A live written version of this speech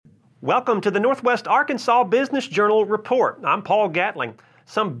Welcome to the Northwest Arkansas Business Journal Report. I'm Paul Gatling.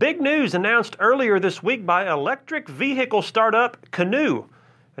 Some big news announced earlier this week by electric vehicle startup Canoo,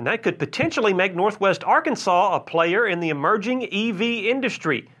 and that could potentially make Northwest Arkansas a player in the emerging EV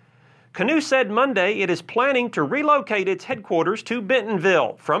industry. Canoo said Monday it is planning to relocate its headquarters to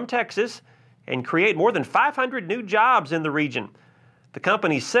Bentonville from Texas and create more than 500 new jobs in the region. The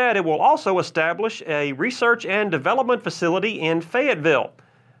company said it will also establish a research and development facility in Fayetteville.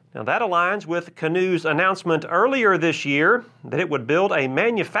 Now that aligns with Canoo's announcement earlier this year that it would build a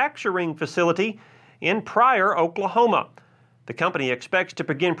manufacturing facility in Pryor, Oklahoma. The company expects to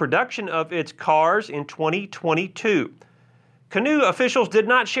begin production of its cars in 2022. Canoo officials did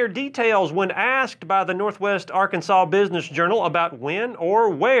not share details when asked by the Northwest Arkansas Business Journal about when or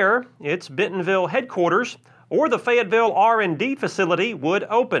where its Bentonville headquarters or the Fayetteville R&D facility would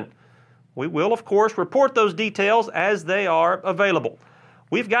open. We will, of course, report those details as they are available.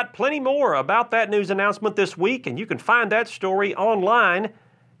 We've got plenty more about that news announcement this week, and you can find that story online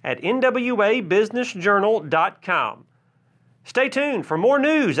at nwabusinessjournal.com. Stay tuned for more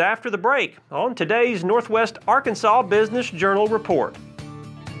news after the break on today's Northwest Arkansas Business Journal Report.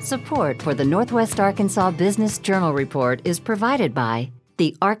 Support for the Northwest Arkansas Business Journal Report is provided by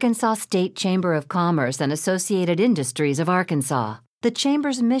the Arkansas State Chamber of Commerce and Associated Industries of Arkansas. The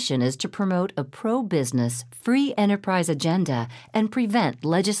Chamber's mission is to promote a pro-business, free enterprise agenda and prevent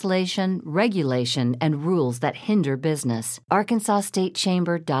legislation, regulation, and rules that hinder business.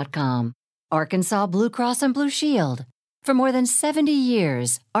 ArkansasStateChamber.com. Arkansas Blue Cross and Blue Shield. For more than 70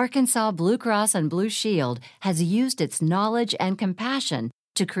 years, Arkansas Blue Cross and Blue Shield has used its knowledge and compassion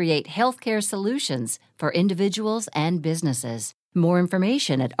to create healthcare solutions for individuals and businesses. More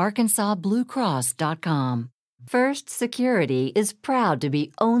information at ArkansasBlueCross.com. First Security is proud to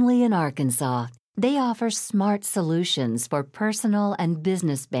be only in Arkansas. They offer smart solutions for personal and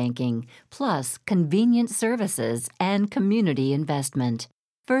business banking, plus convenient services and community investment.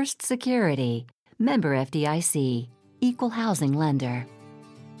 First Security, member FDIC, equal housing lender.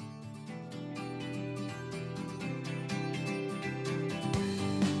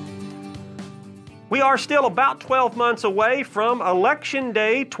 We are still about 12 months away from Election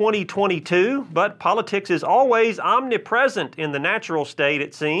Day 2022, but politics is always omnipresent in the natural state,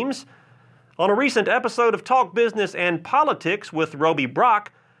 it seems. On a recent episode of Talk Business and Politics with Roby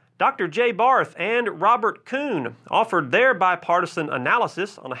Brock, Dr. Jay Barth and Robert Kuhn offered their bipartisan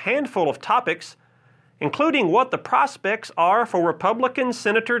analysis on a handful of topics, including what the prospects are for Republican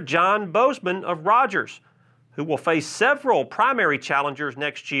Senator John Boozman of Rogers, who will face several primary challengers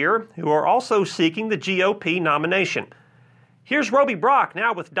next year who are also seeking the GOP nomination. Here's Roby Brock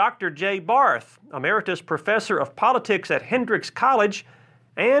now with Dr. Jay Barth, Emeritus Professor of Politics at Hendrix College,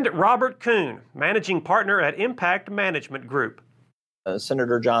 and Robert Kuhn, Managing Partner at Impact Management Group.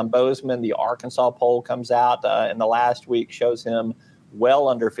 Senator John Boozman, the Arkansas poll comes out in the last week, shows him well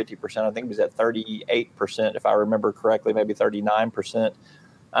under 50%. I think he was at 38%, if I remember correctly, maybe 39%.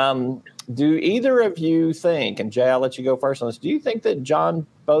 Do either of you think, and Jay, I'll let you go first on this, do you think that John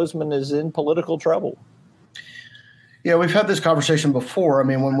Boozman is in political trouble? Yeah, we've had this conversation before. I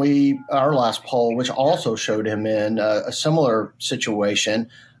mean, our last poll, which also showed him in a similar situation,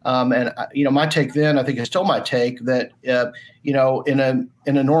 and my take then, I think it's still my take that in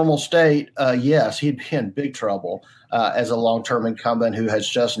a normal state, yes, he'd be in big trouble as a long-term incumbent who has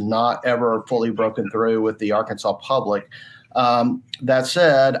just not ever fully broken through with the Arkansas public. That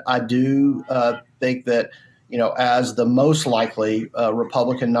said, I do think that, as the most likely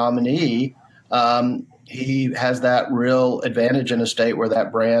Republican nominee, he has that real advantage in a state where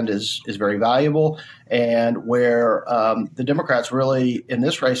that brand is very valuable and where the Democrats really in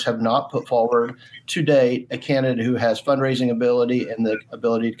this race have not put forward to date a candidate who has fundraising ability and the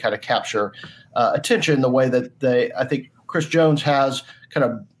ability to kind of capture attention the way that I think Chris Jones has kind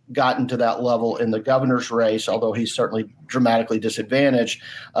of gotten to that level in the governor's race, although he's certainly dramatically disadvantaged.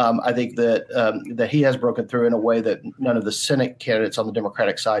 I think that he has broken through in a way that none of the Senate candidates on the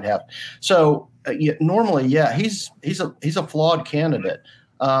Democratic side have. So normally, yeah, he's a flawed candidate,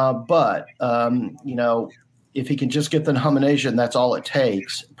 but if he can just get the nomination, that's all it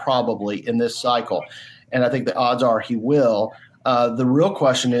takes probably in this cycle, and I think the odds are he will. The real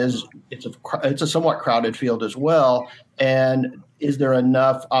question is, it's a somewhat crowded field as well, and is there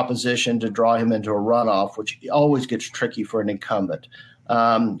enough opposition to draw him into a runoff, which always gets tricky for an incumbent.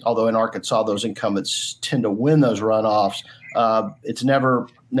 Although in Arkansas, those incumbents tend to win those runoffs. It's never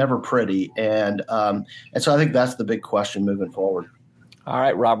pretty. And so I think that's the big question moving forward. All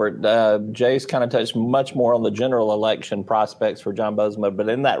right, Robert. Jay's kind of touched much more on the general election prospects for John Boozman, but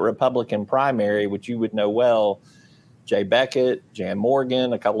in that Republican primary, which you would know well, Jay Beckett, Jan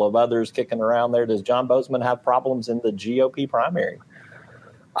Morgan, a couple of others kicking around there. Does John Bozeman have problems in the GOP primary?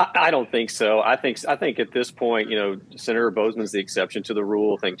 I don't think so. I think at this point, Senator Bozeman's the exception to the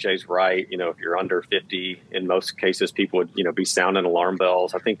rule. I think Jay's right. If you're under 50, in most cases, people would, be sounding alarm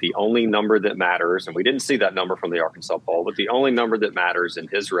bells. I think the only number that matters, and we didn't see that number from the Arkansas poll, but the only number that matters in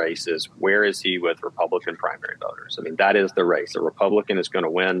his race is where is he with Republican primary voters? I mean, that is the race. A Republican is going to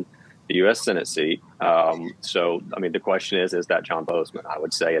win the U.S. Senate seat. The question is that John Bozeman? I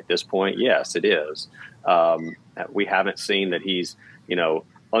would say at this point, yes, it is. We haven't seen that he's,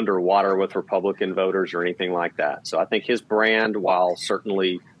 underwater with Republican voters or anything like that. So I think his brand, while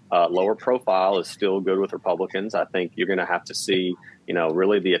certainly lower profile, is still good with Republicans. I think you're going to have to see,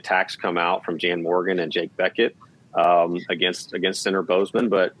 really the attacks come out from Jan Morgan and Jake Beckett against Senator Bozeman.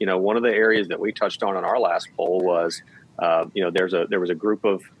 But, one of the areas that we touched on in our last poll was, there was a group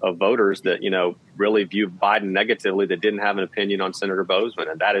of voters that, really viewed Biden negatively that didn't have an opinion on Senator Bozeman.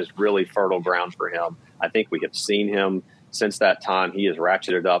 And that is really fertile ground for him. I think we have seen him since that time. He has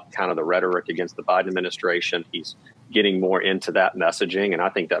ratcheted up kind of the rhetoric against the Biden administration. He's getting more into that messaging, and I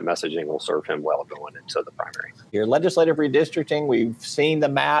think that messaging will serve him well going into the primary. Your legislative redistricting, we've seen the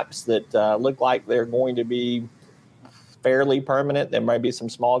maps that look like they're going to be fairly permanent. There might be some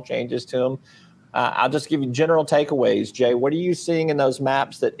small changes to them. I'll just give you general takeaways. Jay, what are you seeing in those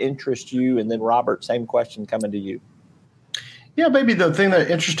maps that interest you? And then Robert, same question coming to you. Yeah, maybe the thing that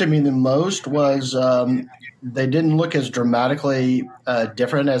interested me the most was they didn't look as dramatically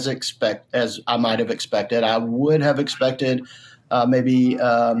different as I might have expected. I would have expected maybe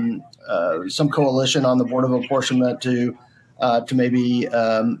some coalition on the Board of Apportionment to maybe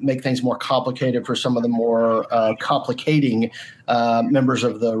make things more complicated for some of the more complicating members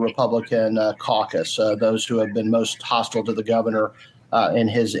of the Republican caucus, those who have been most hostile to the governor in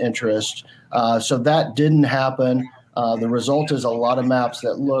his interest. So that didn't happen. The result is a lot of maps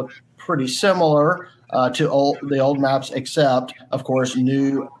that look pretty similar to the old maps, except, of course,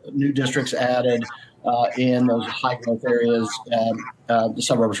 new districts added in those high growth areas, the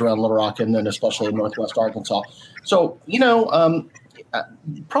suburbs around Little Rock, and then especially in Northwest Arkansas. So,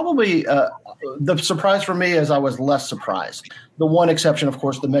 probably the surprise for me is I was less surprised. The one exception, of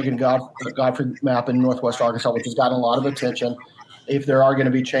course, the Megan Godfrey map in Northwest Arkansas, which has gotten a lot of attention. If there are going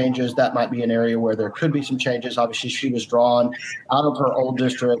to be changes, that might be an area where there could be some changes. Obviously, she was drawn out of her old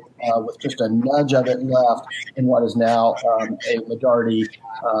district with just a nudge of it left in what is now a majority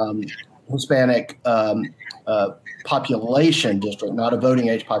Hispanic population district, not a voting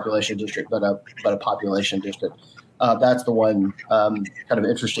age population district, but a population district. That's the one kind of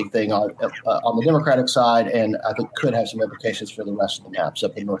interesting thing on the Democratic side, and I think could have some implications for the rest of the maps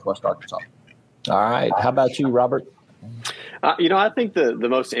up in Northwest Arkansas. All right. How about you, Robert? I think the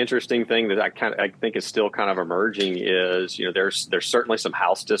most interesting thing that I think is still kind of emerging is, there's certainly some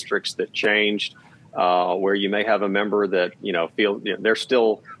House districts that changed where you may have a member that, feel they're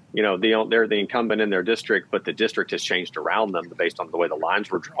still, they're the incumbent in their district, but the district has changed around them based on the way the lines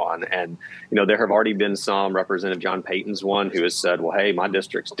were drawn. And, there have already been some, Representative John Payton's one, who has said, well, hey, my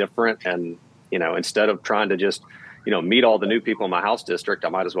district's different. And, instead of trying to just meet all the new people in my House district, I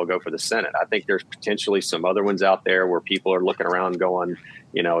might as well go for the Senate. I think there's potentially some other ones out there where people are looking around going,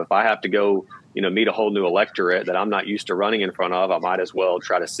 if I have to go, meet a whole new electorate that I'm not used to running in front of, I might as well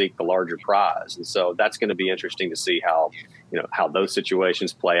try to seek the larger prize. And so that's going to be interesting to see how those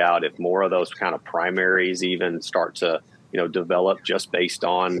situations play out, if more of those kind of primaries even start to, develop just based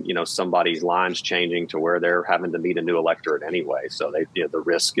on, somebody's lines changing to where they're having to meet a new electorate anyway. So the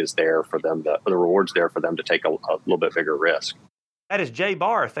risk is there for them, the reward's there for them to take a little bit bigger risk. That is Jay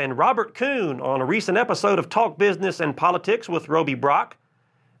Barth and Robert Kuhn on a recent episode of Talk Business and Politics with Roby Brock.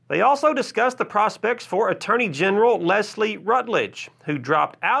 They also discussed the prospects for Attorney General Leslie Rutledge, who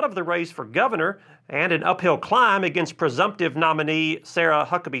dropped out of the race for governor and an uphill climb against presumptive nominee Sarah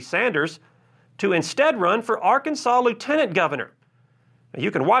Huckabee Sanders, to instead run for Arkansas Lieutenant Governor.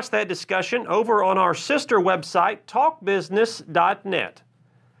 You can watch that discussion over on our sister website, talkbusiness.net.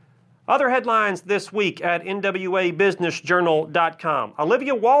 Other headlines this week at nwabusinessjournal.com.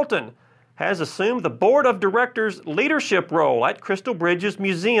 Olivia Walton has assumed the board of directors leadership role at Crystal Bridges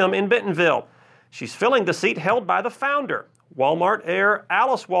Museum in Bentonville. She's filling the seat held by the founder, Walmart heir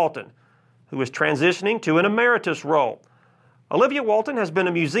Alice Walton, who is transitioning to an emeritus role. Olivia Walton has been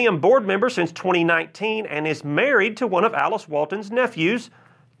a museum board member since 2019 and is married to one of Alice Walton's nephews,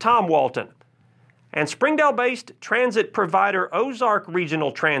 Tom Walton. And Springdale-based transit provider Ozark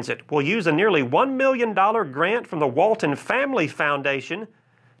Regional Transit will use a nearly $1 million grant from the Walton Family Foundation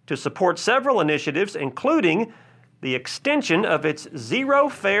to support several initiatives, including the extension of its zero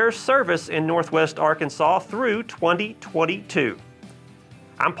fare service in Northwest Arkansas through 2022.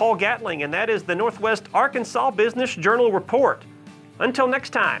 I'm Paul Gatling, and that is the Northwest Arkansas Business Journal Report. Until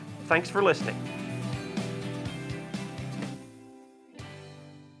next time, thanks for listening.